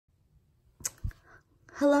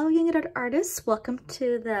Hello, young adult artists. Welcome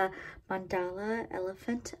to the Mandala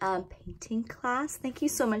elephant painting class. Thank you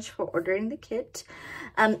so much for ordering the kit.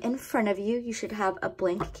 In front of you, you should have a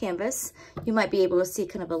blank canvas. You might be able to see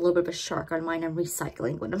kind of a little bit of a shark on mine. I'm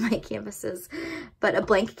recycling one of my canvases, but a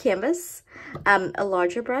blank canvas, a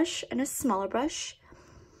larger brush and a smaller brush,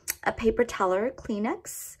 a paper towel or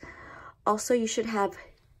Kleenex. Also, you should have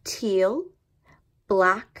teal,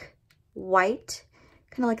 black, white,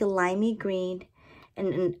 kind of like a limey green,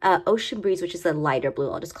 and an ocean breeze, which is a lighter blue.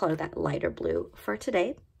 I'll just call it that lighter blue for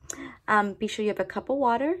today. Be sure you have a cup of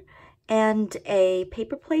water and a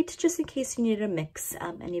paper plate just in case you need to mix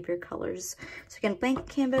any of your colors. So again, blank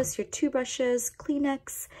canvas, your two brushes,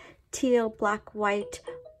 Kleenex, teal, black, white,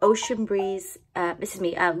 ocean breeze,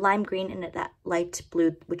 lime green, and that light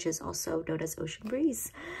blue, which is also known as ocean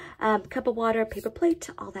breeze. Cup of water, paper plate,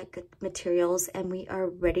 all that good materials, and we are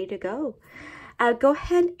ready to go. Go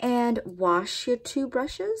ahead and wash your two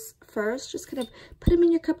brushes first. Just kind of put them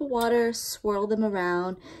in your cup of water, swirl them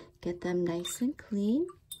around, get them nice and clean.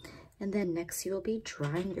 And then next you will be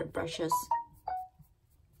drying your brushes.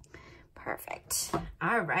 Perfect.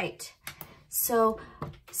 All right. So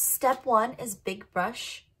step one is big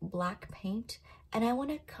brush, black paint. And I want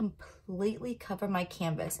to completely cover my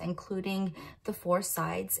canvas, including the four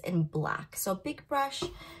sides in black. So big brush,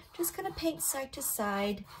 just kind of paint side to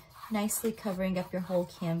side, nicely covering up your whole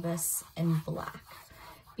canvas in black.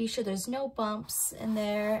 Be sure there's no bumps in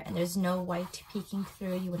there and there's no white peeking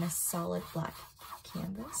through. You want a solid black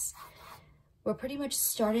canvas. We're pretty much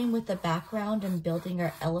starting with the background and building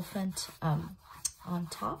our elephant on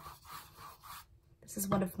top. This is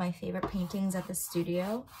one of my favorite paintings at the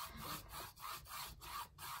studio.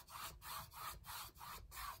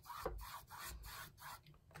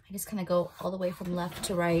 I just kind of go all the way from left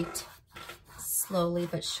to right, slowly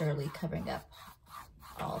but surely covering up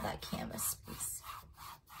all that canvas space.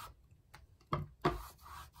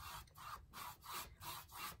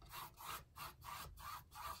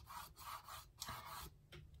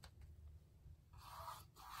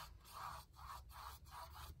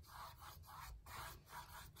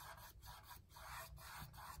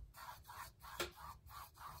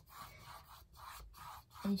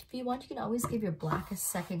 And if you want, you can always give your black a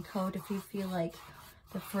second coat if you feel like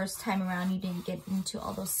the first time around you didn't get into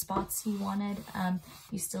all those spots you wanted.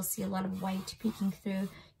 You still see a lot of white peeking through. You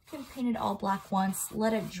can paint it all black once,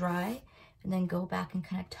 let it dry, and then go back and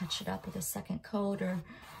kind of touch it up with a second coat, or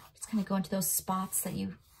just kind of go into those spots that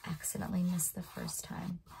you accidentally missed the first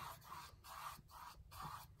time.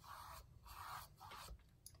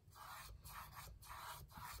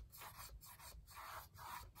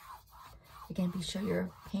 Again, be sure your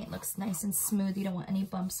paint looks nice and smooth. You don't want any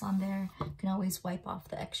bumps on there. You can always wipe off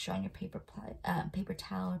the extra on your paper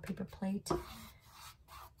towel or paper plate.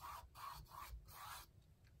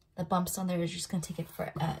 The bumps on there is just going to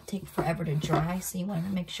take forever to dry, so you want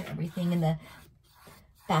to make sure everything in the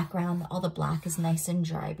background, all the black, is nice and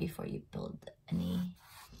dry before you build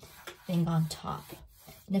anything on top.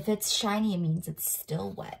 And if it's shiny, it means it's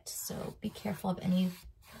still wet, so be careful of any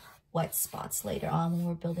wet spots later on when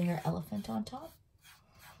we're building our elephant on top.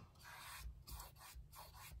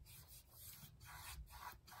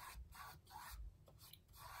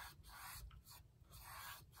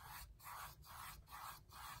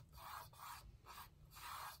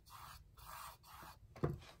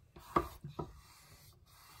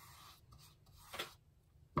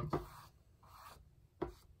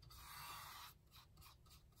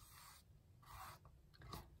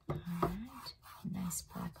 Nice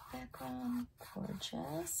black background,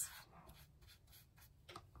 gorgeous.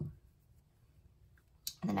 And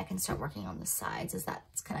then I can start working on the sides as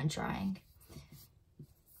that's kind of drying.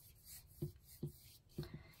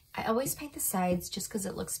 I always paint the sides just because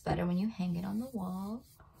it looks better when you hang it on the wall.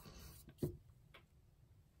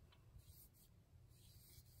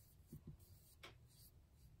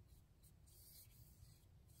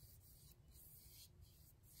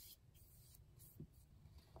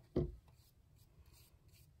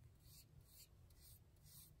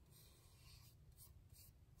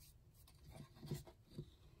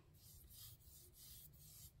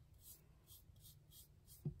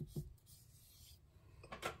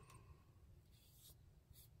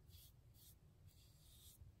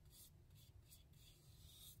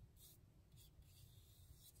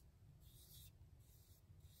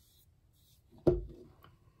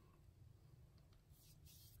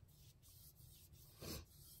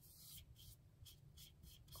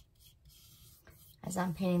 As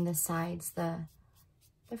I'm painting the sides, the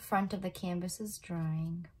front of the canvas is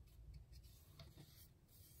drying.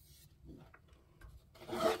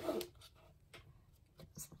 Those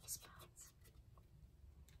little spots.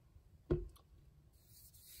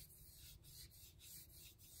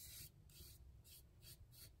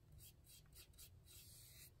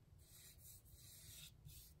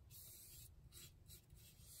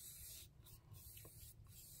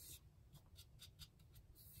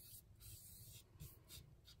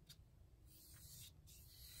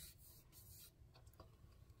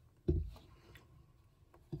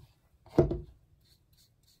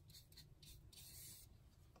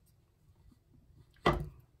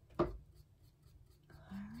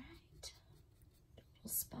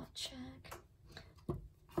 check.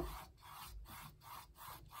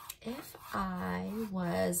 If I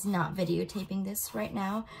was not videotaping this right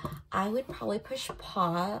now, I would probably push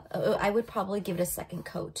pause. I would probably give it a second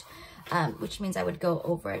coat, which means I would go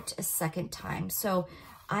over it a second time. So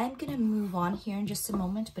I'm gonna move on here in just a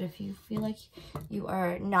moment, but if you feel like you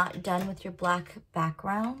are not done with your black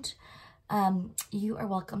background, you are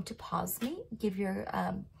welcome to pause me, give your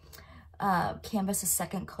canvas a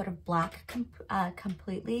second coat of black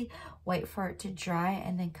completely, wait for it to dry,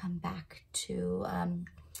 and then come back to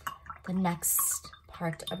the next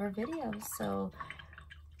part of our video. So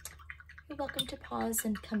you're welcome to pause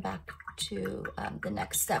and come back to the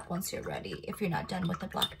next step once you're ready, if you're not done with the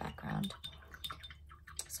black background.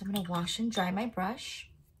 So I'm gonna wash and dry my brush.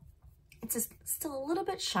 It's just still a little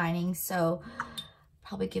bit shining, so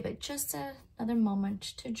probably give it just another moment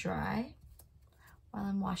to dry while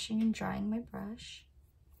I'm washing and drying my brush.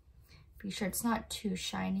 Be sure it's not too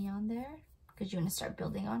shiny on there because you want to start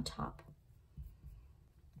building on top.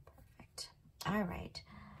 All right,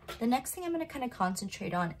 the next thing I'm going to kind of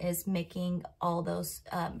concentrate on is making all those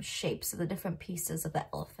shapes of the different pieces of the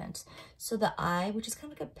elephant. So the eye, which is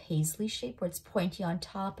kind of like a paisley shape where it's pointy on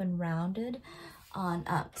top and rounded on,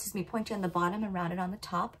 pointy on the bottom and rounded on the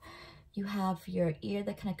top. You have your ear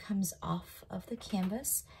that kind of comes off of the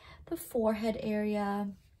canvas, the forehead area,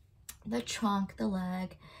 the trunk, the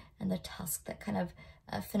leg, and the tusk that kind of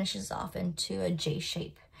finishes off into a J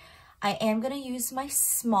shape. I am going to use my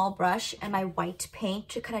small brush and my white paint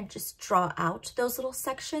to kind of just draw out those little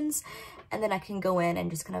sections, and then I can go in and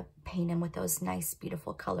just kind of paint them with those nice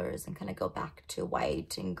beautiful colors and kind of go back to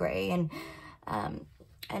white and gray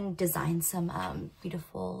and design some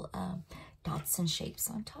beautiful dots and shapes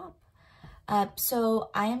on top. So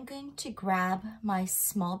I am going to grab my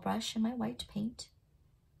small brush and my white paint.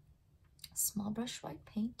 Small brush, white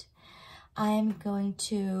paint. I'm going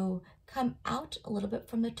to come out a little bit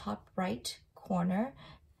from the top right corner,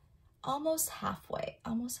 almost halfway,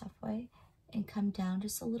 and come down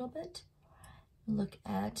just a little bit. Look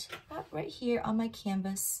at about right here on my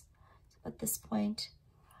canvas. So at this point,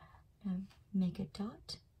 make a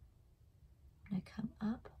dot. And I come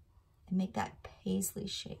up and make that paisley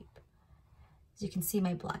shape. As you can see,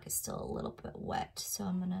 my black is still a little bit wet, so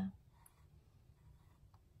I'm gonna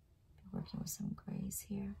be working with some grays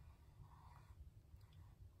here.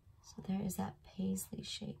 So there is that paisley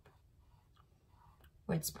shape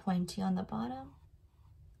where it's pointy on the bottom.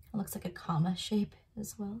 It looks like a comma shape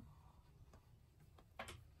as well.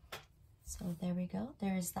 So there we go.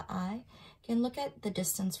 There is the eye. You can look at the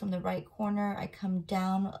distance from the right corner. I come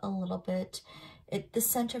down a little bit. The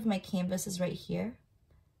center of my canvas is right here.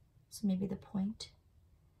 So maybe the point,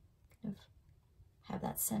 kind of have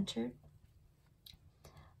that centered.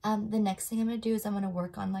 The next thing I'm going to do is I'm going to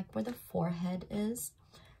work on like where the forehead is.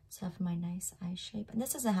 So I have my nice eye shape. And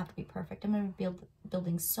this doesn't have to be perfect. I'm going to be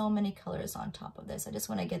building so many colors on top of this. I just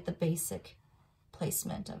want to get the basic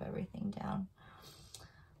placement of everything down.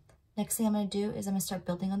 Next thing I'm going to do is I'm going to start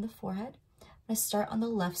building on the forehead. I'm going to start on the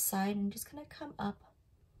left side and just kind of come up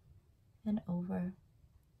and over.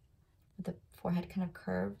 The forehead kind of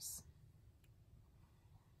curves.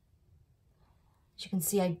 As you can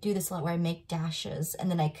see, I do this a lot where I make dashes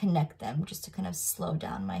and then I connect them just to kind of slow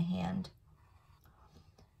down my hand.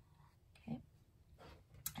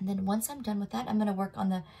 And then once I'm done with that, I'm going to work on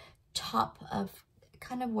the top of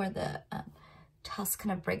kind of where the tusk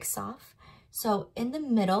kind of breaks off. So in the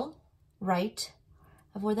middle, right,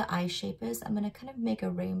 of where the eye shape is, I'm going to kind of make a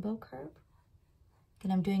rainbow curve.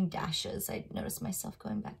 And I'm doing dashes. I notice myself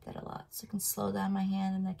going back that a lot. So I can slow down my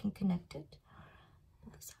hand and I can connect it.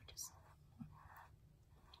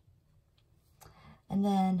 And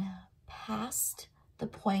then past the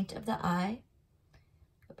point of the eye,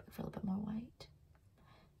 go back for a little bit more white.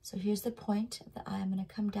 So here's the point of the eye. I'm going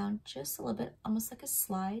to come down just a little bit, almost like a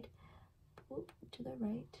slide, whoop, to the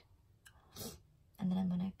right. And then I'm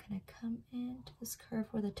going to kind of come into this curve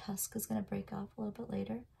where the tusk is going to break off a little bit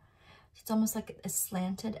later. So it's almost like a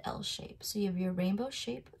slanted L shape. So you have your rainbow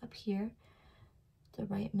shape up here, the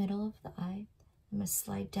right middle of the eye. I'm going to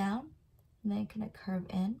slide down and then kind of curve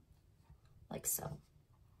in like so.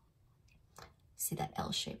 See that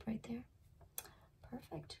L shape right there?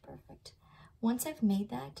 Perfect, perfect. Once I've made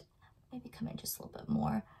that, maybe come in just a little bit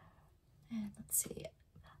more. And let's see,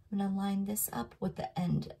 I'm gonna line this up with the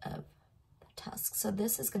end of the tusk. So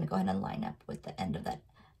this is gonna go ahead and line up with the end of that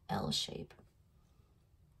L shape.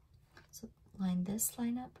 So line this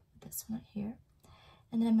line up with this one right here.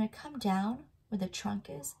 And then I'm gonna come down where the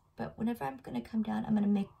trunk is, but whenever I'm gonna come down, I'm gonna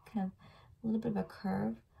make kind of a little bit of a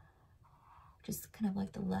curve, just kind of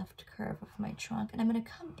like the left curve of my trunk. And I'm gonna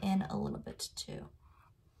come in a little bit too.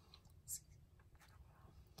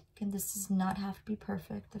 Again, this does not have to be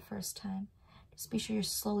perfect the first time. Just be sure you're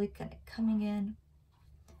slowly kind of coming in.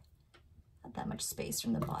 Not that much space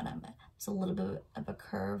from the bottom. There's a little bit of a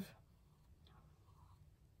curve.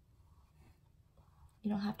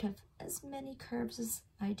 You don't have to have as many curves as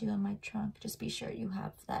I do on my trunk. Just be sure you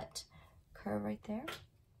have that curve right there.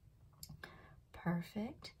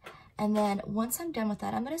 Perfect. And then once I'm done with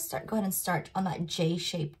that, I'm going to go ahead and start on that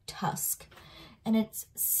J-shaped tusk. And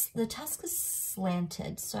the tusk is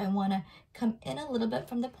slanted, so I want to come in a little bit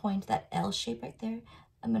from the point, that L shape right there.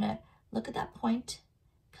 I'm going to look at that point,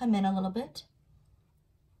 come in a little bit,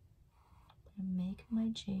 make my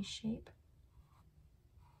J shape,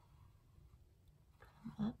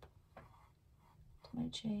 come up to my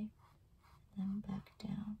J, then back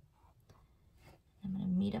down. I'm going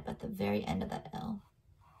to meet up at the very end of that L.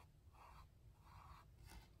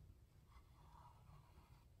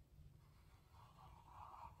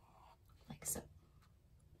 Like so.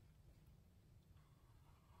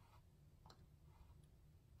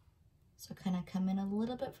 So kind of come in a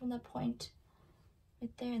little bit from the point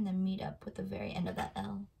right there and then meet up with the very end of that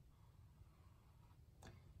L.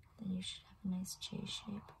 Then you should have a nice J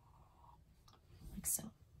shape, like so.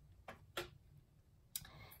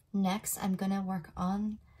 Next, I'm gonna work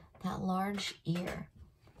on that large ear,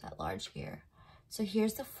 So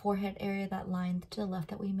here's the forehead area, that line to the left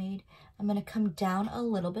that we made. I'm gonna come down a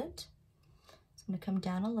little bit. So I'm gonna come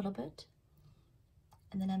down a little bit,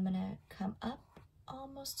 and then I'm gonna come up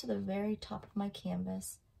almost to the very top of my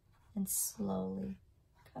canvas and slowly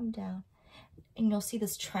come down. And you'll see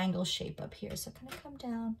this triangle shape up here. So kind of come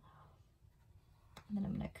down, and then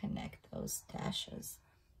I'm gonna connect those dashes.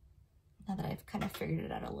 Now that I've kind of figured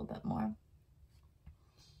it out a little bit more.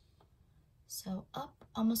 So up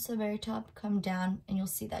almost to the very top, come down, and you'll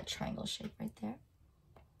see that triangle shape right there.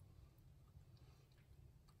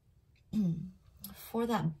 For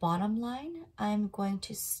that bottom line, I'm going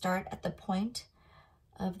to start at the point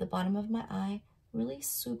of the bottom of my eye, really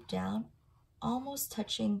swoop down, almost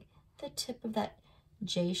touching the tip of that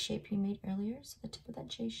J shape you made earlier. So the tip of that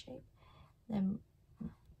J shape, then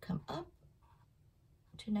come up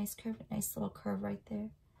to a nice curve, a nice little curve right there.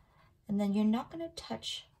 And then you're not going to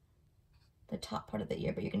touch the top part of the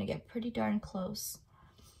ear, but you're going to get pretty darn close.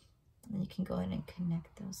 And then you can go in and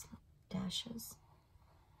connect those dashes.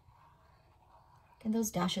 And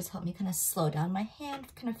those dashes help me kind of slow down my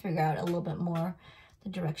hand, kind of figure out a little bit more the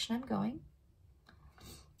direction I'm going.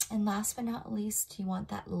 And last but not least, you want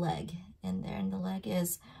that leg in there. And the leg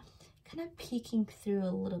is kind of peeking through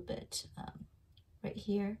a little bit right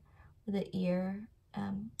here where the ear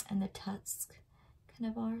and the tusk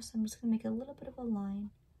kind of are. So I'm just going to make a little bit of a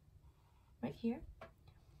line right here.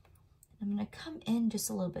 I'm going to come in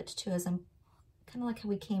just a little bit too, as I'm kind of like how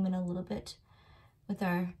we came in a little bit with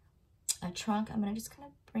our trunk. I'm going to just kind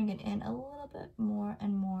of bring it in a little bit more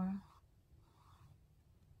and more.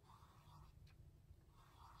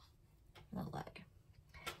 The leg.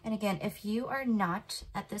 And again, if you are not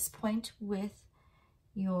at this point with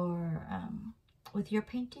your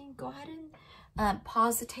painting, go ahead and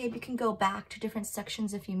pause the tape. You can go back to different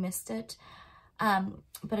sections if you missed it.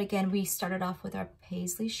 But again, we started off with our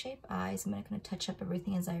paisley shape eyes. I'm going to touch up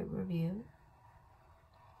everything as I review.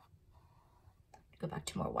 Go back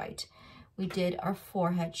to more white. We did our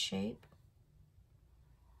forehead shape.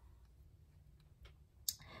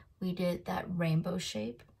 We did that rainbow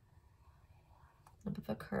shape. A little bit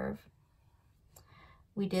of a curve.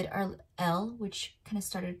 We did our L, which kind of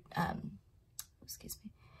started, excuse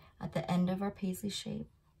me, at the end of our paisley shape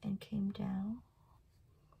and came down.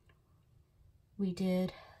 We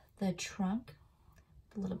did the trunk,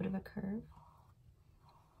 with a little bit of a curve.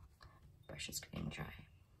 Brush is getting dry.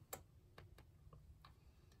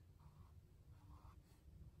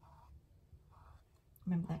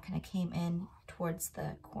 Remember that kind of came in towards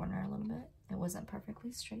the corner a little bit. It wasn't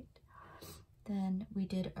perfectly straight. Then we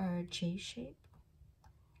did our J shape.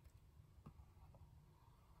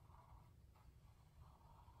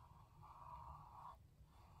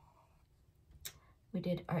 We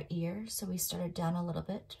did our ear, so we started down a little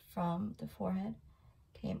bit from the forehead,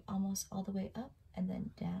 came almost all the way up and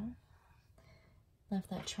then down. Left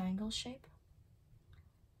that triangle shape.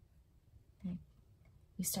 Okay.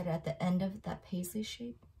 We started at the end of that paisley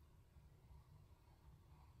shape.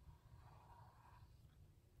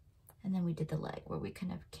 And then we did the leg where we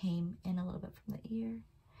kind of came in a little bit from the ear.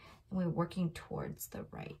 And we were working towards the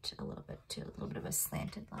right a little bit too, a little bit of a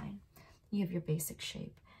slanted line. You have your basic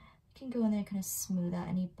shape. You can go in there and kind of smooth out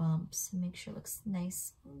any bumps and make sure it looks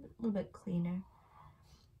nice, a little bit cleaner.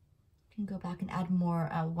 You can go back and add more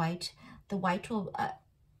white. The white will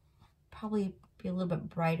probably be a little bit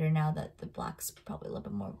brighter now that the black's probably a little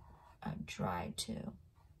bit more dry too.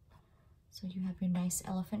 So you have your nice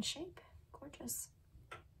elephant shape. Gorgeous.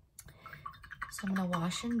 So I'm gonna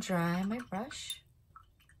wash and dry my brush.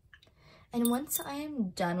 And once I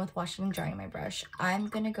am done with washing and drying my brush, I'm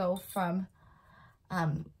gonna go from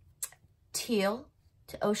teal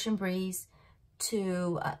to ocean breeze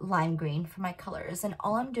to lime green for my colors. And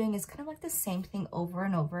all I'm doing is kind of like the same thing over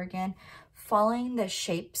and over again, following the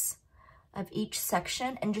shapes of each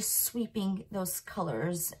section and just sweeping those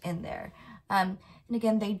colors in there. And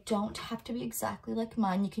again, they don't have to be exactly like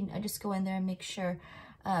mine. I just go in there and make sure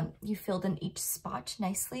you filled in each spot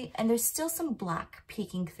nicely. And there's still some black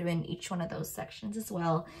peeking through in each one of those sections as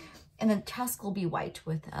well. And the task will be white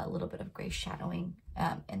with a little bit of gray shadowing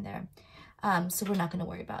in there. So we're not going to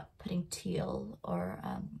worry about putting teal or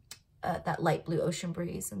that light blue ocean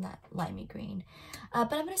breeze and that limey green.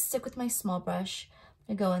 But I'm going to stick with my small brush.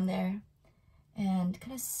 I'm going to go in there and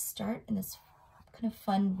kind of start in this kind of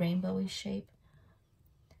fun rainbowy shape.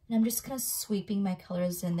 And I'm just kind of sweeping my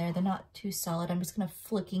colors in there. They're not too solid. I'm just kind of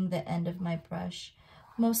flicking the end of my brush,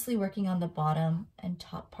 mostly working on the bottom and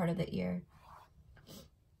top part of the ear.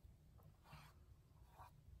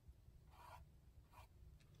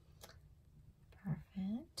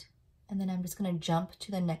 Perfect. And then I'm just going to jump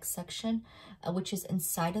to the next section, which is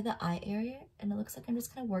inside of the eye area. And it looks like I'm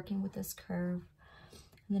just kind of working with this curve.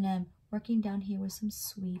 And then I'm working down here with some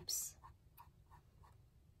sweeps.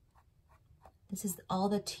 This is all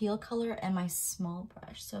the teal color and my small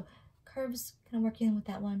brush. So curves, kind of working with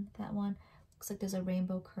that one, that one. Looks like there's a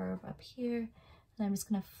rainbow curve up here. And I'm just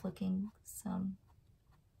kind of flicking some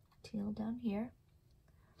teal down here.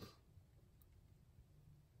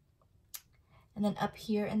 And then up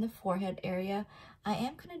here in the forehead area, I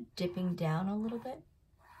am kind of dipping down a little bit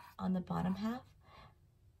on the bottom half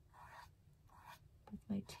with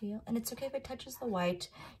my teal. And it's okay if it touches the white.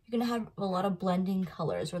 You're gonna have a lot of blending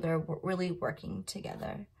colors where they're really working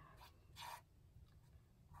together.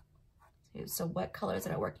 So what colors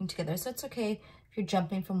that are working together. So it's okay if you're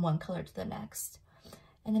jumping from one color to the next.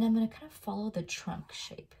 And then I'm gonna kind of follow the trunk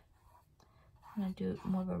shape. I'm gonna do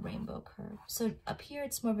more of a rainbow curve. So up here,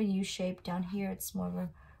 it's more of a U shape. Down here, it's more of a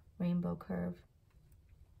rainbow curve.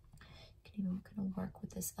 You can even kind of work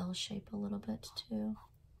with this L shape a little bit too.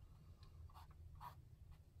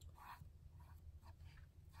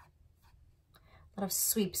 A lot of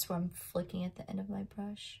sweeps where I'm flicking at the end of my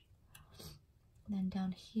brush. And then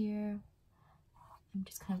down here, I'm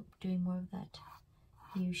just kind of doing more of that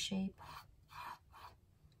U shape.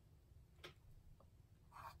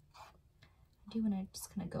 I do want to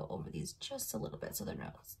just kind of go over these just a little bit so they're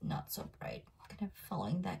not so bright. Kind of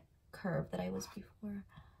following that curve that I was before.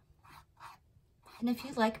 And if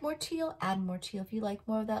you like more teal, add more teal. If you like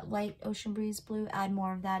more of that light ocean breeze blue, add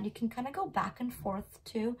more of that. You can kind of go back and forth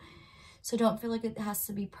too. So don't feel like it has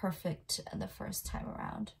to be perfect the first time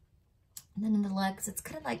around. And then in the legs, it's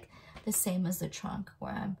kind of like the same as the trunk,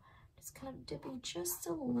 where I'm just kind of dipping just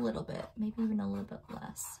a little bit, maybe even a little bit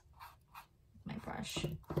less with my brush.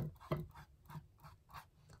 I'm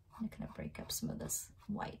gonna kind of break up some of this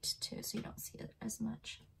white too, so you don't see it as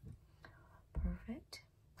much. Perfect.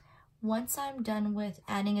 Once I'm done with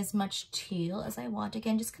adding as much teal as I want,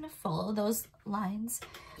 again, just kind of follow those lines.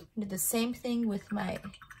 Do the same thing with my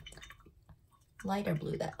lighter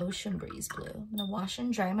blue, that ocean breeze blue. I'm gonna wash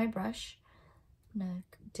and dry my brush. I'm gonna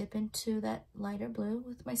dip into that lighter blue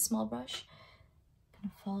with my small brush. I'm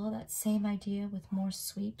gonna follow that same idea with more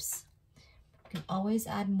sweeps. You can always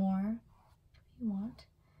add more if you want.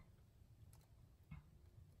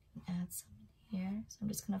 Add some in here. So I'm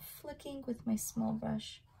just kind of flicking with my small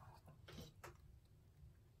brush.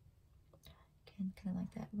 Again, kind of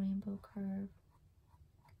like that rainbow curve.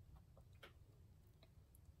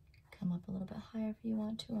 Come up a little bit higher if you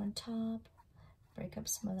want to on top. Break up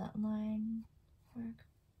some of that line work.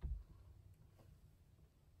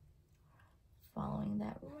 Following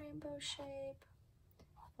that rainbow shape.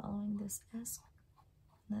 Following this S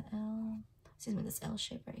and the L. Excuse me, this L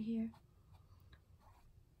shape right here.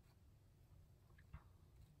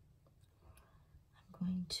 I'm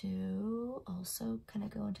going to also kind of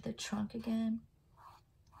go into the trunk again.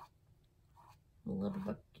 A little bit of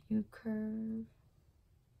a U curve.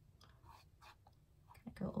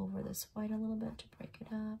 Go over this white a little bit to break it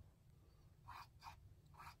up.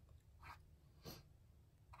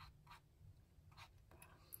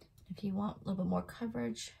 If you want a little bit more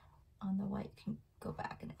coverage on the white, you can go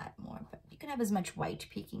back and add more, but you can have as much white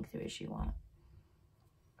peeking through as you want.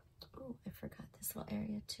 Oh, I forgot this little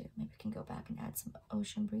area too. Maybe we can go back and add some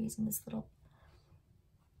ocean breeze in this little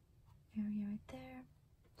area right there.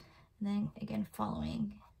 And then again,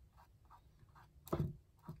 following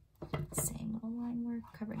same little line work.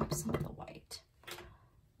 covering up some of the white,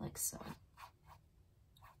 like so.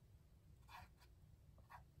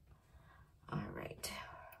 All right.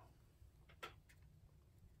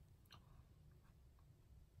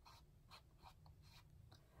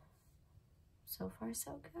 So far,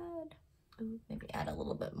 so good. Ooh, maybe add a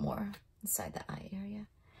little bit more inside the eye area.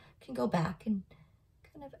 You can go back and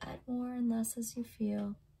kind of add more and less as you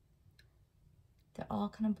feel. They're all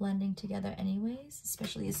kind of blending together anyways,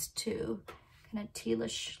 especially these two kind of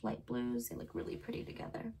tealish light blues. They look really pretty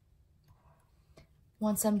together.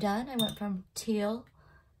 Once I'm done, I went from teal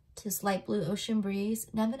to this light blue ocean breeze.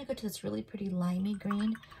 Now I'm gonna go to this really pretty limey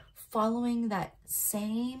green, following that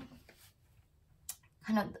same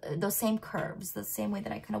kind of, those same curves, the same way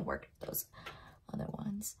that I kind of worked those other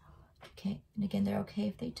ones. Okay, and again, they're okay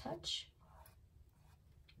if they touch.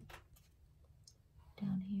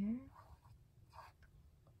 Down here.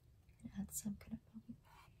 Add some kind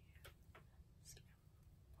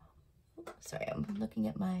of, sorry, I'm looking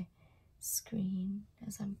at my screen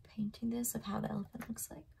as I'm painting this of how the elephant looks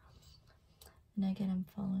like. And again, I'm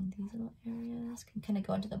following these little areas. Can kind of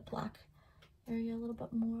go into the black area a little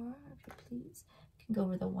bit more, if you please. Can go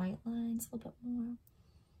over the white lines a little bit more.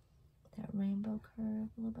 That rainbow curve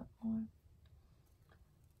a little bit more.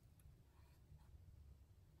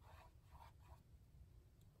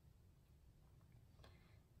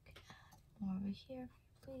 More over here,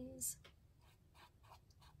 please.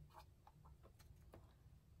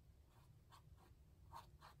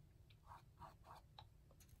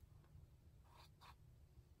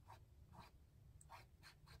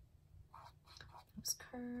 Those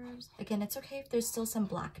curves. Again, it's okay if there's still some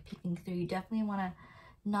black peeking through. You definitely want to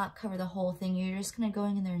not cover the whole thing. You're just kind of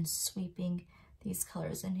going in there and sweeping these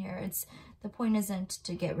colors in here. The point isn't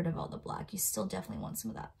to get rid of all the black. You still definitely want some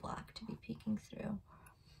of that black to be peeking through.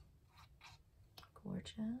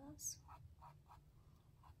 Gorgeous.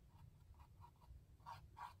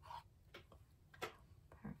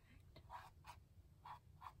 Perfect.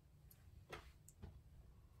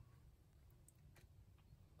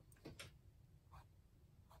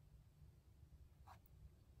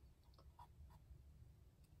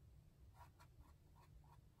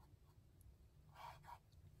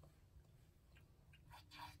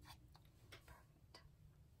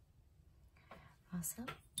 Awesome.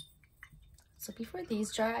 So before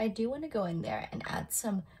these dry, I do want to go in there and add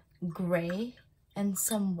some gray and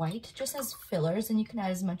some white just as fillers, and you can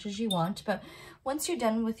add as much as you want. But once you're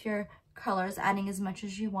done with your colors, adding as much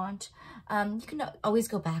as you want, you can always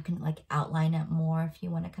go back and like outline it more if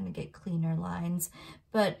you want to kind of get cleaner lines.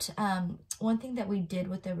 But one thing that we did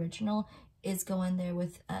with the original is go in there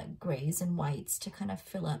with grays and whites to kind of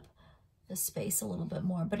fill up the space a little bit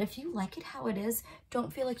more. But if you like it how it is,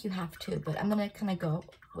 don't feel like you have to, but I'm gonna kind of go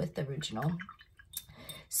with the original.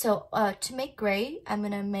 So to make gray, I'm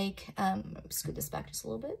gonna make, scoot this back just a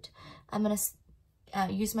little bit. I'm gonna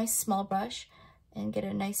use my small brush and get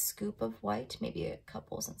a nice scoop of white, maybe a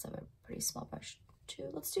couple since I have a pretty small brush too.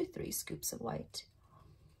 Let's do 3 scoops of white.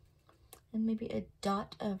 And maybe a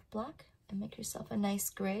dot of black and make yourself a nice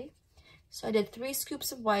gray. So I did 3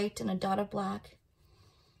 scoops of white and a dot of black.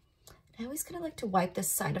 I always kind of like to wipe the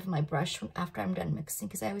side of my brush after I'm done mixing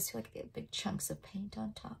because I always feel like I get big chunks of paint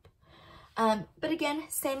on top. But again,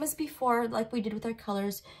 same as before, like we did with our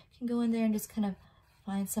colors, you can go in there and just kind of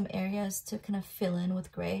find some areas to kind of fill in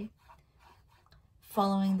with gray,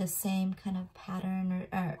 following the same kind of pattern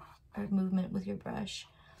or movement with your brush.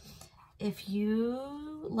 If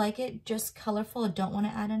you like it just colorful and don't want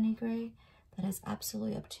to add any gray, that is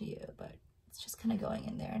absolutely up to you, but it's just kind of going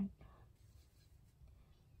in there and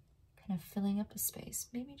kind of filling up the space,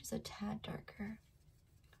 maybe just a tad darker.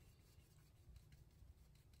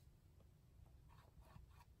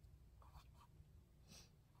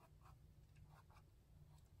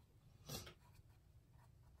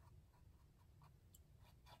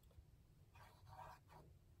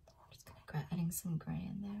 Just gonna adding some gray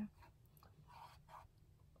in there.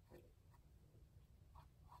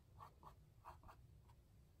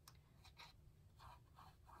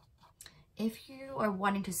 If you are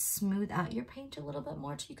wanting to smooth out your paint a little bit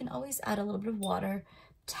more, you can always add a little bit of water,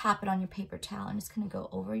 tap it on your paper towel, and just kind of go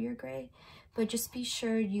over your gray. But just be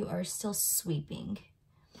sure you are still sweeping.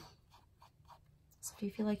 So if you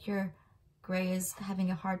feel like your gray is having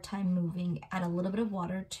a hard time moving, add a little bit of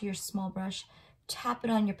water to your small brush, tap it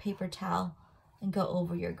on your paper towel, and go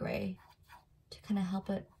over your gray to kind of help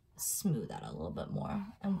it smooth out a little bit more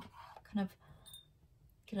and kind of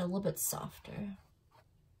get a little bit softer.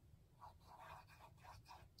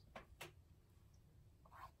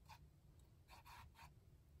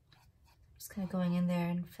 Just kind of going in there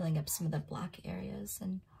and filling up some of the black areas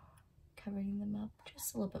and covering them up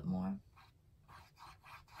just a little bit more.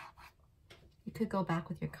 You could go back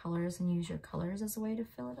with your colors and use your colors as a way to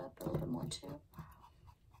fill it up a little bit more too.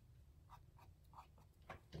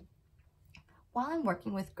 While I'm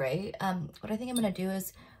working with gray, what I think I'm gonna do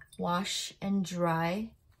is wash and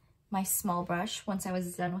dry my small brush once I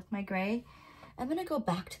was done with my gray. I'm gonna go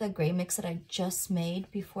back to the gray mix that I just made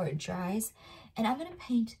before it dries, and I'm gonna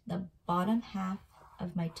paint the bottom half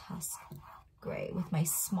of my tusk gray with my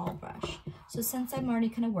small brush. So since I'm already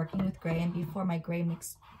kind of working with gray and before my gray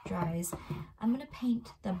mix dries, I'm gonna paint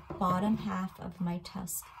the bottom half of my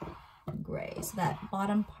tusk gray. So that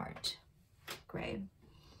bottom part gray.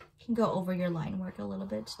 You can go over your line work a little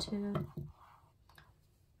bit too.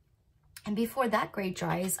 And before that gray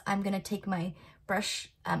dries, I'm gonna take my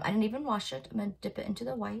brush, I didn't even wash it, I'm gonna dip it into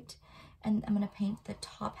the white, and I'm gonna paint the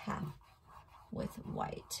top half with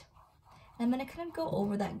white. And I'm gonna kind of go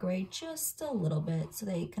over that gray just a little bit so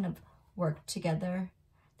they kind of work together.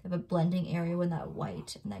 They have a blending area when that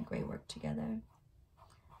white and that gray work together.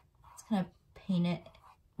 Just kind of paint it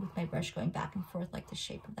with my brush going back and forth like the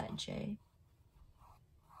shape of that J.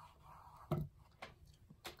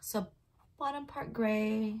 So bottom part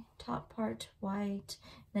gray, top part white,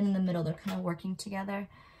 then in the middle they're kind of working together.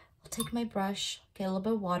 I'll take my brush, get a little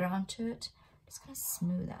bit of water onto it, just kind of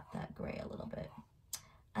smooth out that gray a little bit.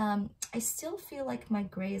 I still feel like my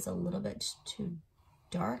gray is a little bit too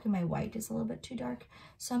dark and my white is a little bit too dark,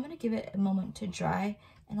 so I'm going to give it a moment to dry,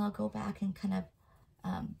 and I'll go back and kind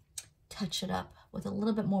of touch it up with a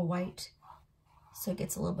little bit more white so it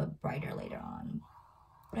gets a little bit brighter later on.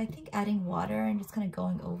 But I think adding water and just kind of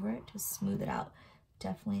going over it to smooth it out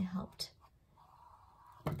definitely helped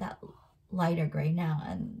that lighter gray now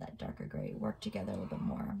and that darker gray work together a little bit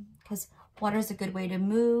more, because water is a good way to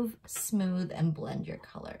move, smooth, and blend your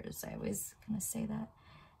colors. I always kind of say that.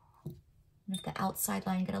 And if the outside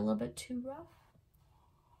line get a little bit too rough,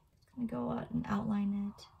 I'm gonna go out and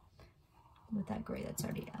outline it with that gray that's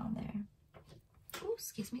already down there. Ooh,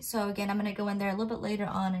 excuse me. So again, I'm gonna go in there a little bit later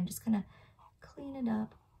on and just kind of clean it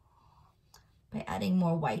up by adding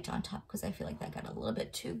more white on top, because I feel like that got a little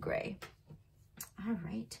bit too gray. All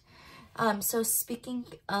right. So speaking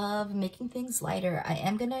of making things lighter, I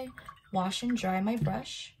am gonna wash and dry my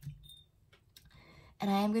brush, and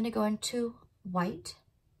I am gonna go into white,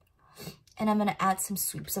 and I'm gonna add some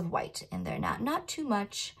sweeps of white in there. Now, not too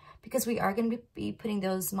much, because we are gonna be putting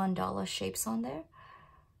those mandala shapes on there,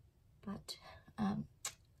 but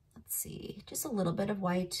let's see, just a little bit of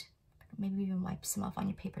white. Maybe even wipe some off on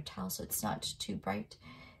your paper towel so it's not too bright.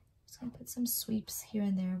 Just gonna put some sweeps here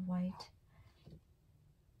and there of white.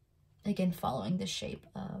 Again, following the shape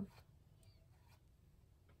of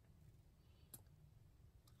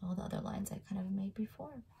all the other lines I kind of made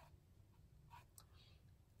before.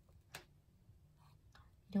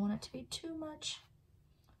 You don't want it to be too much,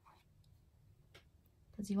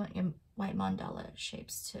 because you want your white mandala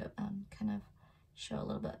shapes to kind of show a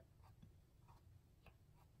little bit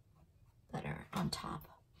better on top.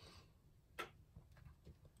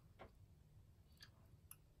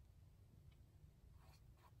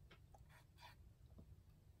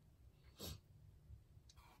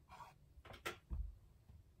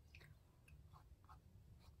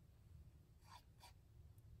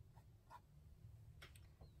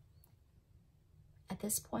 At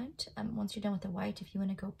this point, once you're done with the white, if you want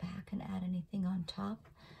to go back and add anything on top,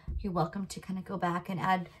 you're welcome to kind of go back and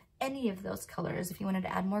add any of those colors. If you wanted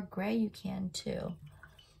to add more gray, you can too.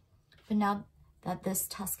 But now that this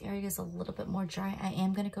tusk area is a little bit more dry, I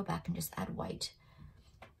am going to go back and just add white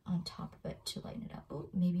on top of it to lighten it up. Oh,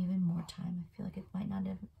 maybe even more time. I feel like it might not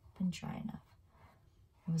have been dry enough.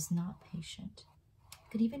 I was not patient.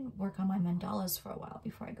 I could even work on my mandalas for a while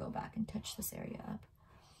before I go back and touch this area up,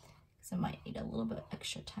 because I might need a little bit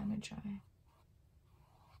extra time to dry.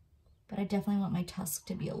 But I definitely want my tusk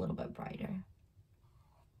to be a little bit brighter.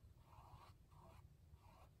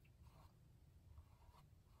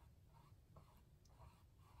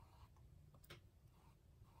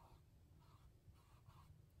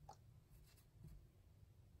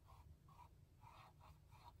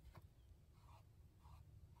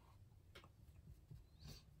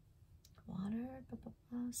 Water,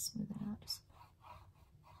 smooth it out.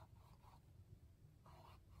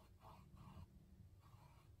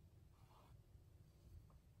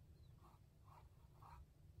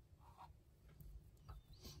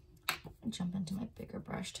 And jump into my bigger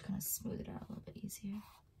brush to kind of smooth it out a little bit easier.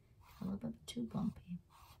 A little bit too bumpy.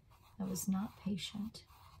 I was not patient.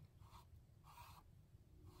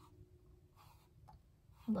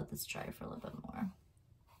 I'll let this dry for a little bit more.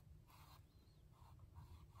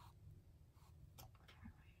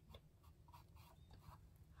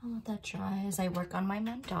 I'll let that dry as I work on my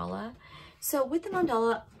mandala. So with the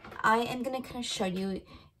mandala, I am going to kind of show you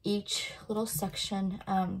each little section.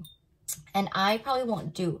 And I probably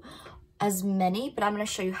won't do as many, but I'm going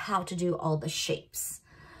to show you how to do all the shapes.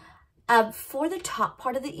 For the top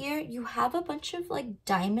part of the ear, you have a bunch of like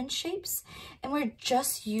diamond shapes, and we're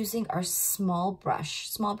just using our small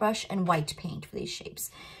brush and white paint for these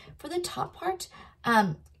shapes. For the top part,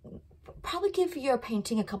 probably give your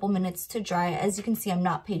painting a couple minutes to dry. As you can see, I'm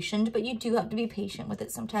not patient, but you do have to be patient with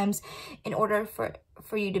it sometimes in order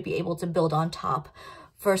for you to be able to build on top,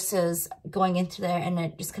 versus going into there and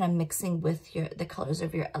it just kind of mixing with the colors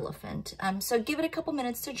of your elephant. So give it a couple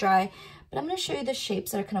minutes to dry, but I'm going to show you the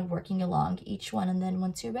shapes that are kind of working along each one, and then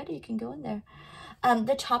once you're ready, you can go in there.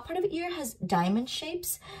 The top part of the ear has diamond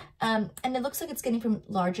shapes, and it looks like it's getting from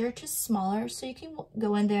larger to smaller, so you can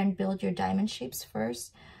go in there and build your diamond shapes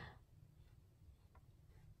first,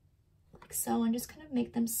 like so, and just kind of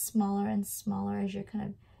make them smaller and smaller as you're kind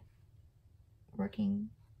of working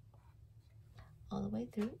all the way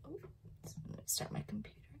through. Oh, let me start my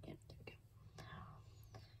computer again. There we go.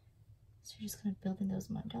 So you're just kind of building those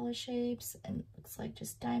mandala shapes, and it looks like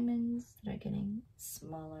just diamonds that are getting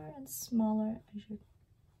smaller and smaller as you're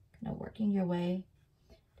kind of working your way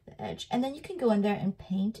to the edge. And then you can go in there and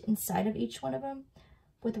paint inside of each one of them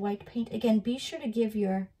with white paint. Again, be sure to give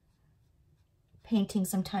your painting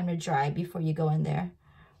some time to dry before you go in there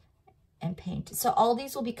and paint. So all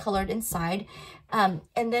these will be colored inside. And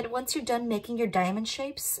then once you're done making your diamond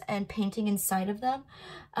shapes and painting inside of them,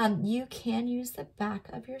 you can use the back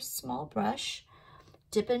of your small brush,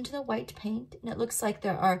 dip into the white paint, and it looks like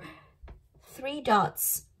there are 3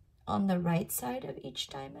 dots on the right side of each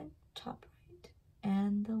diamond, top right,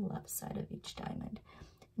 and the left side of each diamond.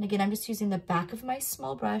 And again, I'm just using the back of my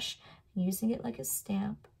small brush, using it like a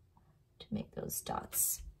stamp to make those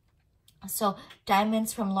dots. So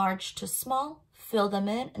diamonds from large to small, fill them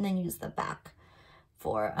in, and then use the back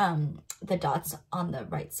for the dots on the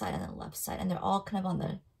right side and the left side. And they're all kind of on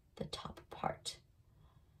the top part,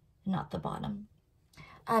 not the bottom.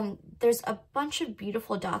 There's a bunch of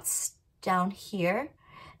beautiful dots down here,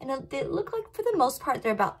 and they look like, for the most part,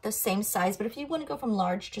 they're about the same size. But if you want to go from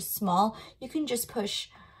large to small, you can just push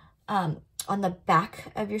on the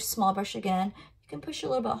back of your small brush again. Can push a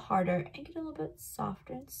little bit harder and get a little bit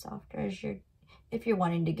softer and softer as if you're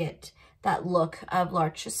wanting to get that look of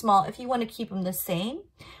large to small. If you want to keep them the same,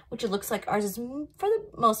 which it looks like ours is for the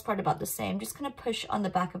most part about the same, just kind of push on the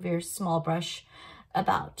back of your small brush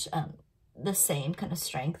about the same kind of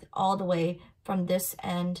strength all the way from this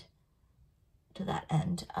end to that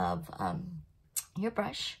end of your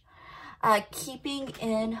brush. Keeping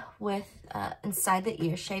in with inside the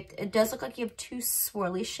ear shape, it does look like you have 2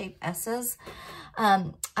 swirly shape S's.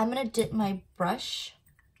 I'm going to dip my brush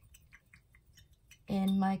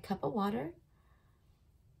in my cup of water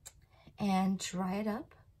and dry it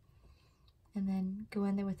up, and then go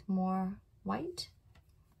in there with more white.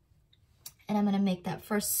 And I'm going to make that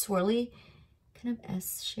first swirly kind of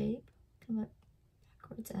S shape, come up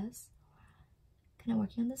backwards S. Kind of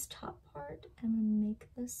working on this top part. I'm going to make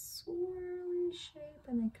this swirly shape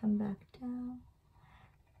and then come back down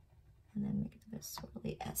and then make it this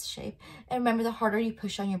swirly S shape. And remember, the harder you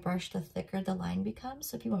push on your brush, the thicker the line becomes.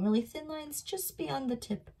 So if you want really thin lines, just be on the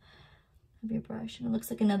tip of your brush. And it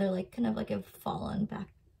looks like another, like kind of like a fallen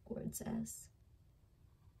backwards S.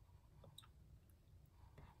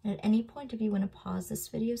 And at any point, if you want to pause this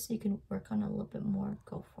video so you can work on it a little bit more,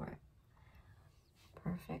 go for it.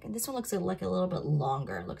 Perfect. And this one looks like a little bit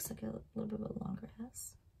longer. It looks like a little bit of a longer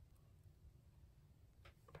S.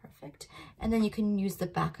 Perfect. And then you can use the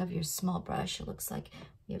back of your small brush. It looks like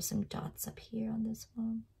we have some dots up here on this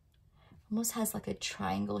one. Almost has like a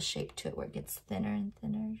triangle shape to it where it gets thinner and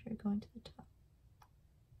thinner as you're going to the top.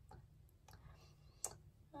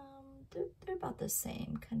 They're about the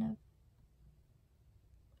same kind of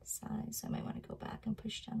size. So I might want to go back and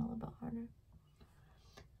push down a little bit harder.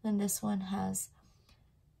 Then this one has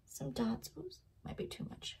some dots. Oops, might be too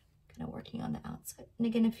much. Kind of working on the outside. And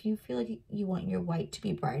again, if you feel like you want your white to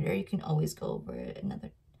be brighter, you can always go over it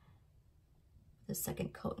the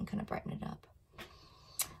second coat and kind of brighten it up.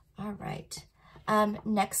 All right.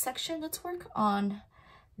 Next section, let's work on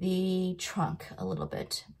the trunk a little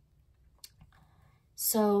bit.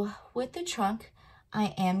 So with the trunk,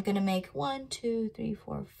 I am going to make 1, 2, 3,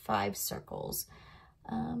 4, 5 circles.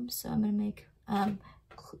 So I'm going to make a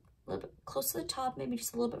little bit close to the top, maybe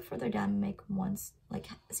just a little bit further down, and make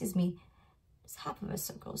just half of a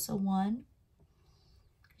circle. So 1,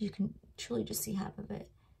 you can truly just see half of it.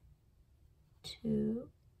 2,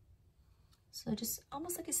 so just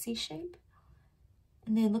almost like a C shape.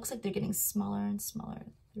 And then it looks like they're getting smaller and smaller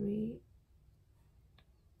 3,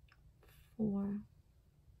 4,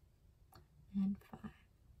 and 5.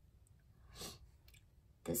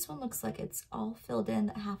 This one looks like it's all filled in,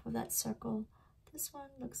 half of that circle. This one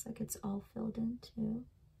looks like it's all filled in too.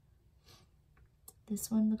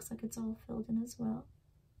 This one looks like it's all filled in as well.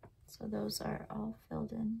 So those are all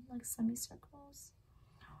filled in like semicircles.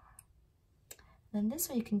 Then this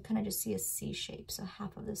one you can kind of just see a C shape, so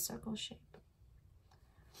half of the circle shape.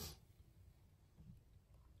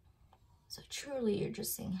 So truly you're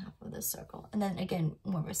just seeing half of the circle. And then again,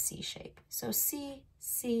 more of a C shape. So C,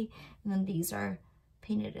 C, and then these are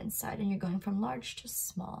painted inside, and you're going from large to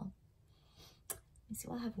small. Let me see,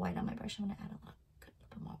 I'll have white on my brush. I'm gonna add a little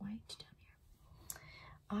bit more white down here.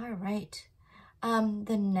 All right,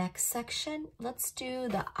 the next section, let's do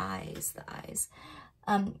the eyes,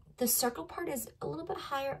 the circle part is a little bit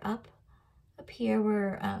higher up here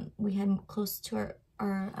where we had close to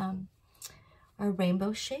our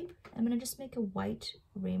rainbow shape. I'm gonna just make a white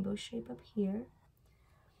rainbow shape up here.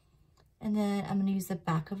 And then I'm gonna use the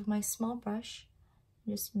back of my small brush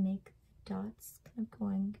and just make dots kind of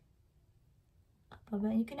going above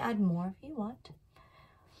it. And you can add more if you want.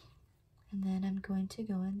 And then I'm going to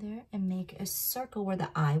go in there and make a circle where the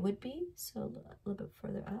eye would be. So a little bit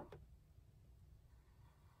further up.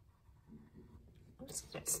 Oops,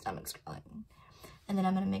 my stomach's growling. And then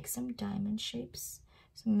I'm gonna make some diamond shapes.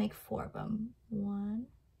 So I'm gonna make 4 of them. 1,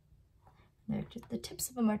 they're just, the tips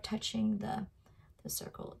of them are touching the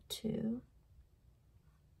circle. 2,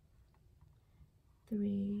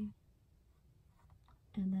 3,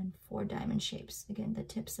 and then 4 diamond shapes. Again, the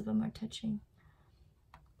tips of them are touching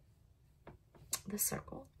the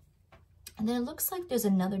circle. And then it looks like there's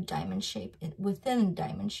another diamond shape within the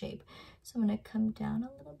diamond shape. So I'm going to come down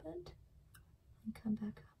a little bit and come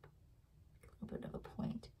back up. A little bit of a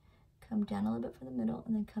point. Come down a little bit from the middle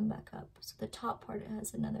and then come back up. So the top part, it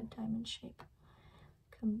has another diamond shape.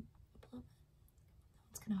 Come up a little bit.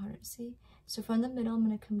 It's kind of harder to see. So from the middle, I'm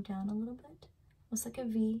going to come down a little bit. Almost like a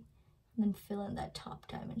V. And then fill in that top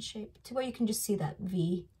diamond shape to where you can just see that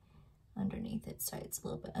V underneath it. Sorry, it's a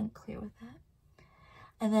little bit unclear with that.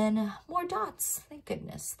 And then more dots, thank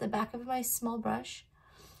goodness. The back of my small brush.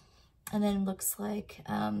 And then looks like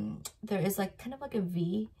there is like kind of like a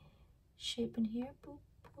V shape in here. Boop,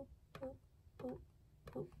 boop, boop, boop,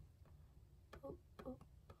 boop, boop, boop.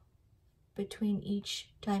 Between each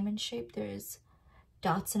diamond shape, there is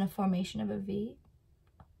dots in a formation of a V.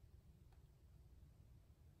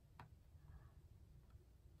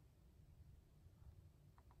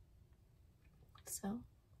 So,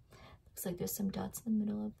 looks like there's some dots in the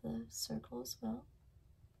middle of the circle as well.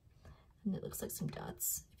 And it looks like some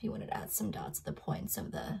dots. If you wanted to add some dots at the points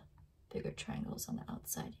of the bigger triangles on the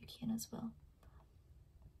outside, you can as well.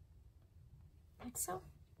 Like so.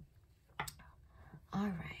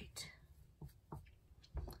 All right.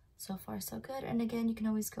 So far, so good. And again, you can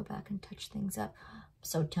always go back and touch things up. I'm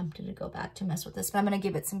so tempted to go back to mess with this, but I'm going to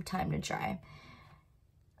give it some time to dry.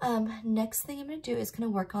 Next thing I'm going to do is going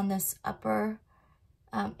to work on this upper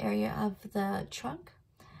area of the trunk.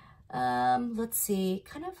 Let's see,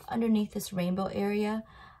 kind of underneath this rainbow area,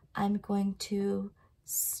 I'm going to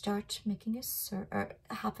start making a circle, or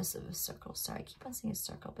half of a circle. Sorry, I keep on saying a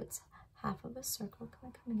circle, but it's half of a circle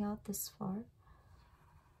kind of coming out this far.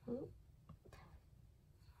 Ooh.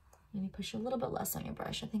 Maybe push a little bit less on your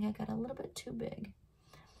brush. I think I got a little bit too big.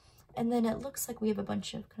 And then it looks like we have a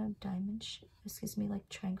bunch of kind of diamond, like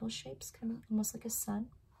triangle shapes, kind of almost like a sun.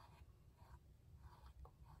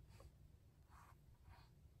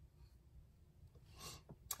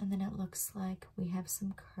 And then it looks like we have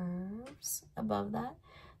some curves above that.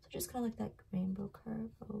 So just kind of like that rainbow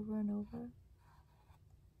curve over and over.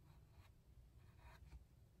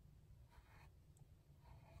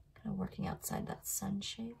 Kind of working outside that sun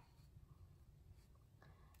shape.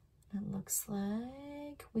 It looks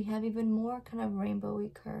like we have even more kind of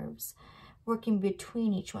rainbowy curves working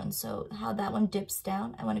between each one. So how that one dips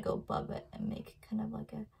down, I want to go above it and make kind of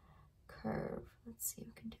like a curve. Let's see if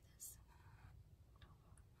we can do this.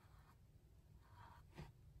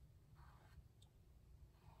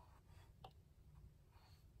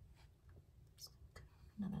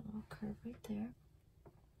 Another little curve right there.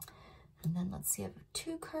 And then let's see, I have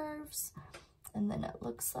 2 curves. And then it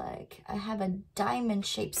looks like I have a diamond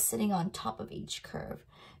shape sitting on top of each curve.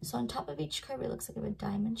 So on top of each curve, it looks like I have a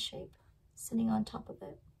diamond shape sitting on top of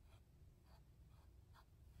it.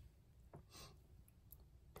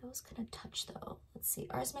 Those kind of touch though. Let's see,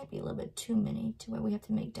 ours might be a little bit too many to where we have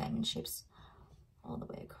to make diamond shapes all the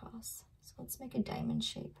way across. So let's make a diamond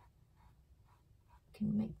shape. We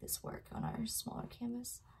can make this work on our smaller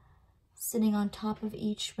canvas. Sitting on top of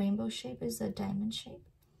each rainbow shape is a diamond shape.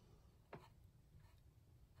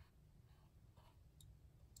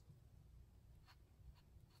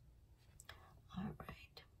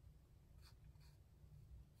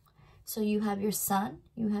 So you have your sun,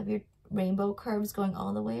 you have your rainbow curves going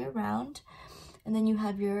all the way around, and then you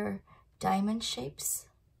have your diamond shapes.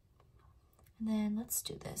 And then let's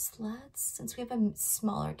do this. Since we have a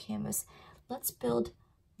smaller canvas, let's build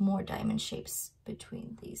more diamond shapes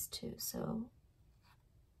between these two. So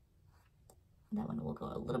that one will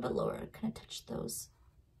go a little bit lower, kind of touch those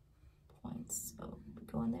points. So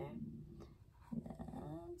go in there. And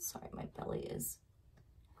then, sorry, my belly is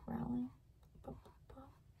growling.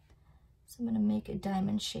 So I'm going to make a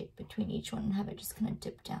diamond shape between each one and have it just kind of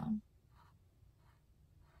dip down.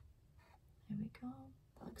 There we go.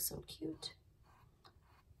 That looks so cute.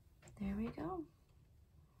 There we go.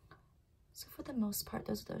 So for the most part,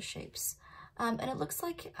 those are those shapes. And it looks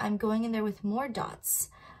like I'm going in there with more dots.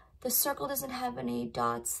 The circle doesn't have any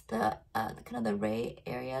dots. The kind of the ray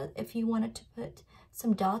area, if you wanted to put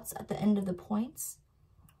some dots at the end of the points,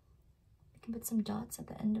 you can put some dots at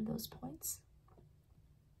the end of those points.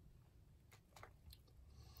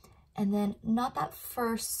 And then not that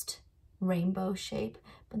first rainbow shape,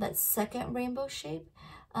 but that second rainbow shape,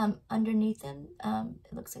 underneath them,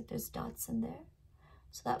 it looks like there's dots in there.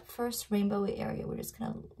 So that first rainbowy area, we're just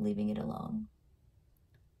kind of leaving it alone.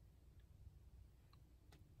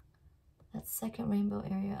 That second rainbow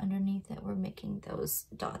area underneath it, we're making those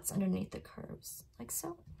dots underneath the curves, like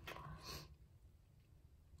so.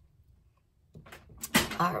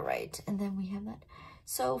 All right, and then we have that.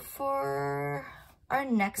 So for our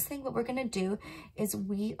next thing, what we're gonna do is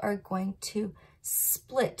we are going to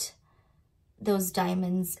split those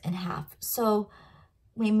diamonds in half. So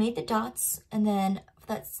we made the dots, and then for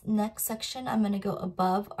that next section, I'm gonna go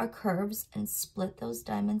above our curves and split those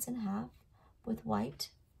diamonds in half with white.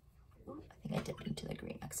 Ooh, I think I dipped into the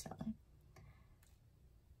green accidentally.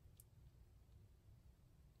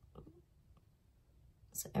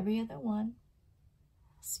 So every other one,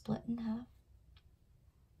 split in half.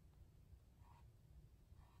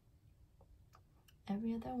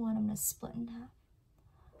 Every other one, I'm gonna split in half,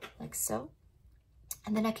 like so.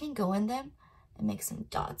 And then I can go in them and make some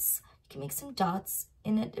dots. You can make some dots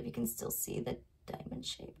in it if you can still see the diamond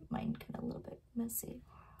shape. Mine kind of a little bit messy.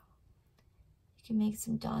 You can make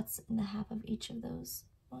some dots in the half of each of those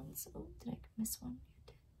ones. Oh, did I miss one? I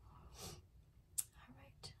did. All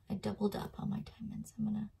right, I doubled up on my diamonds. I'm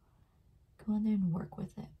gonna go in there and work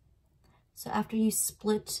with it. So after you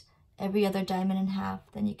split every other diamond in half,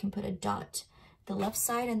 then you can put a dot the left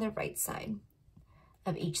side and the right side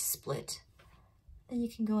of each split. Then you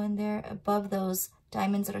can go in there above those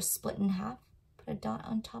diamonds that are split in half, put a dot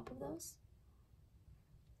on top of those.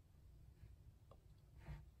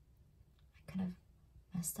 I kind of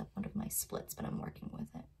messed up one of my splits, but I'm working with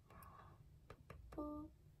it.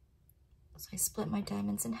 So I split my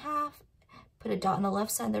diamonds in half, put a dot on the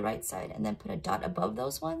left side and the right side, and then put a dot above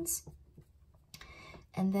those ones.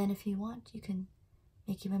 And then if you want, you can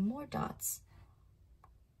make even more dots.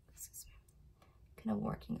 Kind of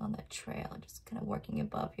working on that trail, just kind of working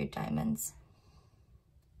above your diamonds.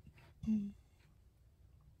 Kind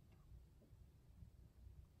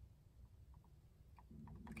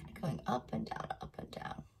of going up and down, up and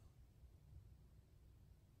down.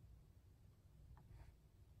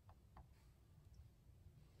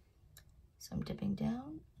 So I'm dipping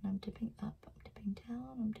down and I'm dipping up, I'm dipping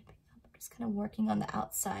down, I'm dipping up. I'm just kind of working on the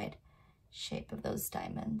outside shape of those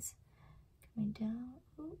diamonds. Coming down,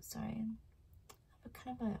 oh, sorry.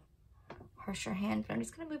 Kind of a harsher hand, but I'm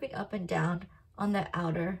just kind of moving up and down on the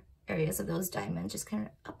outer areas of those diamonds, just kind of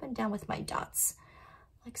up and down with my dots,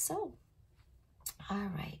 like so. All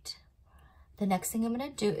right. The next thing I'm going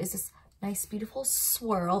to do is this nice, beautiful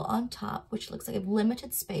swirl on top, which looks like a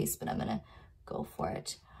limited space, but I'm going to go for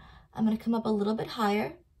it. I'm going to come up a little bit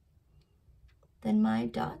higher than my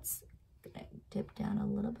dots. I'm going to dip down a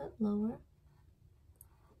little bit lower.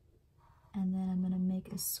 And then I'm going to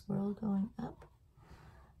make a swirl going up.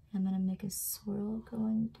 I'm going to make a swirl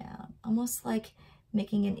going down, almost like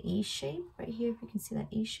making an E shape right here, if you can see that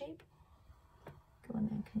E shape. Go in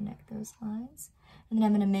there and connect those lines. And then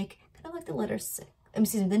I'm going to make kind of like the letter 6,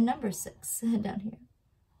 excuse me, the number 6 down here.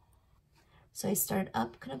 So I started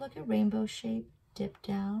up kind of like a rainbow shape, dipped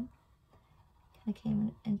down, kind of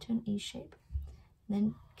came into an E shape, and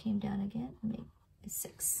then came down again and made a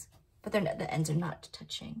 6. But they're not, the ends are not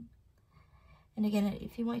touching. And again,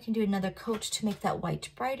 if you want, you can do another coat to make that white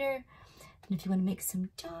brighter. And if you want to make some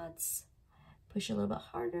dots, push a little bit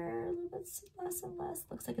harder, a little bit less and less.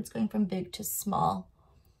 Looks like it's going from big to small.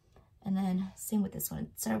 And then same with this one.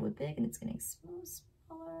 It started with big and it's getting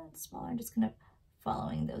smaller and smaller. I'm just kind of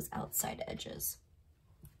following those outside edges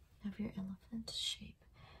of your elephant shape.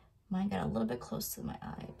 Mine got a little bit close to my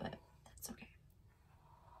eye, but that's okay.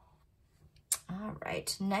 All All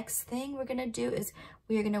right, next thing we're gonna do is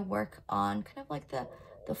we are gonna work on kind of like the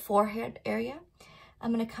forehead area.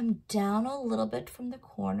 I'm gonna come down a little bit from the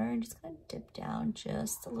corner and just gonna dip down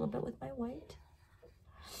just a little bit with my white.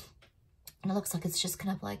 And it looks like it's just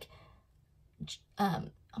kind of like,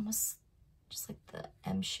 almost just like the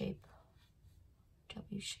M shape,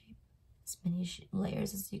 W shape, as many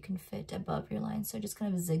layers as you can fit above your line. So just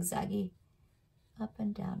kind of zigzaggy, up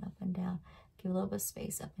and down, up and down. Give a little bit of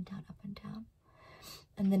space, up and down, up and down.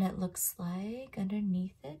 And then it looks like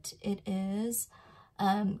underneath it, it is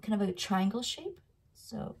kind of a triangle shape.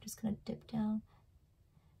 So just gonna dip down,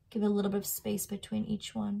 give it a little bit of space between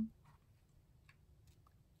each one,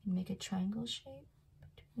 and make a triangle shape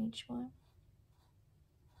between each one.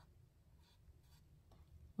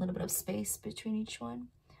 A little bit of space between each one.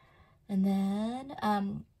 And then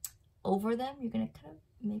over them, you're gonna kind of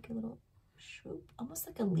make a little swoop, almost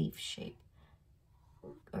like a leaf shape,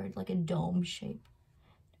 or like a dome shape.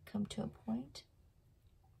 Come to a point.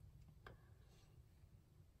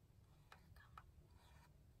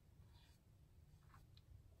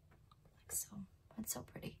 Like so. That's so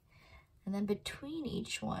pretty. And then between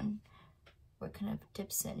each one, where it kind of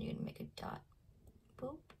dips in, you're gonna make a dot.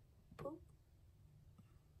 Boop, boop.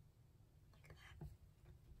 Like that.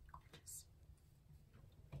 Gorgeous.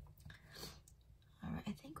 All right,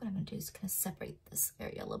 I think what I'm gonna do is kind of separate this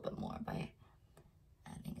area a little bit more by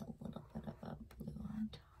adding a little bit of a blue on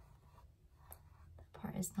top. That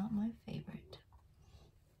part is not my favorite.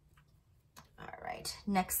 All right,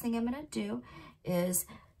 next thing I'm gonna do is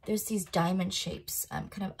there's these diamond shapes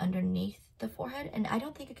kind of underneath the forehead, and I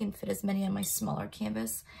don't think I can fit as many on my smaller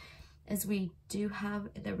canvas as we do have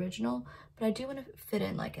in the original, but I do want to fit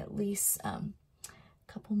in like at least a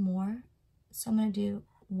couple more. So I'm going to do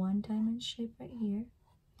one diamond shape right here,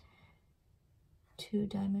 two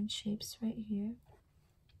diamond shapes right here,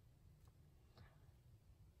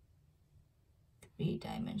 three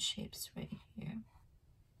diamond shapes right here,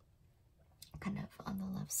 kind of on the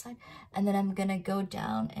left side. And then I'm gonna go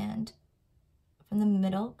down and from the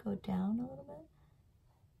middle, go down a little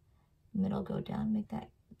bit. Middle, go down, make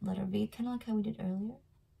that letter V, kind of like how we did earlier.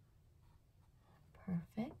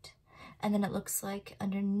 Perfect. And then it looks like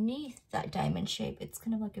underneath that diamond shape, it's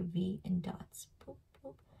kind of like a V in dots. Boop,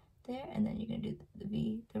 boop, there. And then you're gonna do the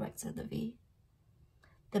V, the right side of the V.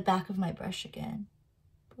 The back of my brush again.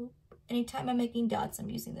 Boop. Anytime I'm making dots,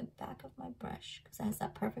 I'm using the back of my brush because it has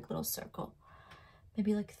that perfect little circle.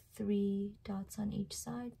 Maybe like 3 dots on each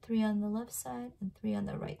side, 3 on the left side and 3 on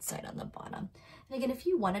the right side on the bottom. And again, if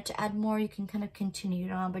you wanted to add more, you can kind of continue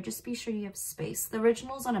it on, but just be sure you have space. The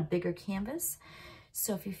original's on a bigger canvas,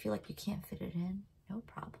 so if you feel like you can't fit it in, no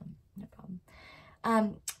problem, no problem.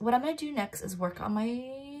 What I'm gonna do next is work on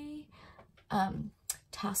my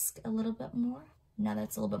tusk a little bit more. Now that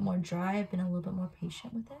it's a little bit more dry, I've been a little bit more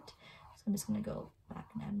patient with it. So I'm just gonna go back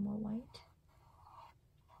and add more white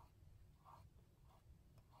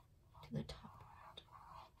to the top part.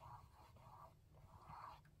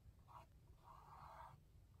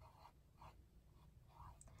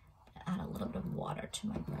 Add a little bit of water to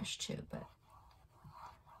my brush too, but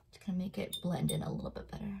to kind of make it blend in a little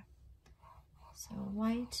bit better. So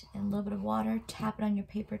white and a little bit of water, tap it on your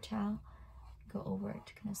paper towel, go over it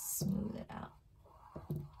to kind of smooth it out.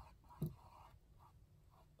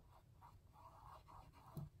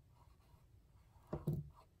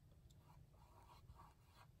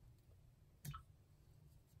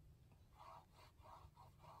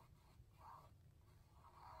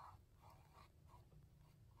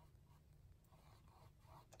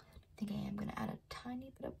 I think I am gonna add a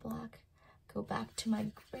tiny bit of black, go back to my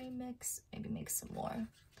gray mix, maybe make some more.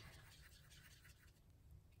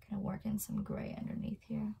 Gonna work in some gray underneath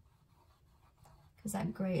here because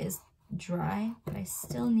that gray is dry, but I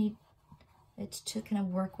still need it to kind of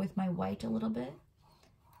work with my white a little bit,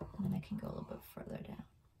 and then I can go a little bit further down.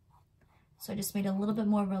 So I just made a little bit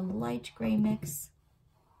more of a light gray mix,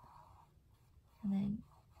 and then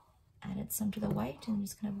added some to the white, and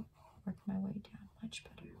just kind of work my way down much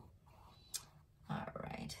better. All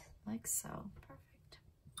right, like so,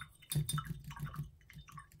 perfect.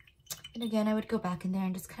 And again, I would go back in there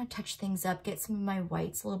and just kind of touch things up, get some of my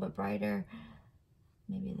whites a little bit brighter.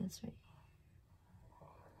 Maybe this right here.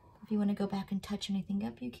 If you want to go back and touch anything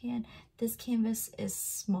up, you can. This canvas is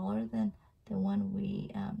smaller than the one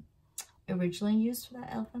we originally used for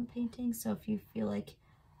that elephant painting. So if you feel like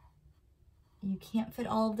you can't fit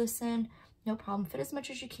all of this in, no problem. Fit as much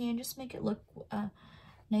as you can. Just make it look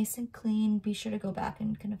nice and clean. Be sure to go back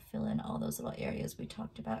and kind of fill in all those little areas we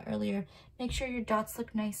talked about earlier. Make sure your dots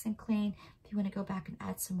look nice and clean. If you want to go back and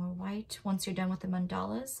add some more white once you're done with the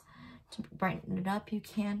mandalas to brighten it up, you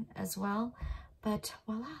can as well. But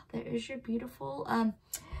voila, there is your beautiful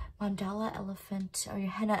mandala elephant or your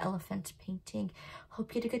henna elephant painting.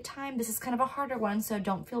 Hope you had a good time. This is kind of a harder one, so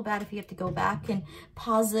don't feel bad if you have to go back and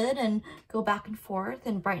pause it and go back and forth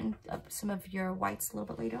and brighten up some of your whites a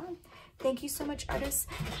little bit later on. Thank you so much, artists.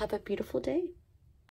 Have a beautiful day.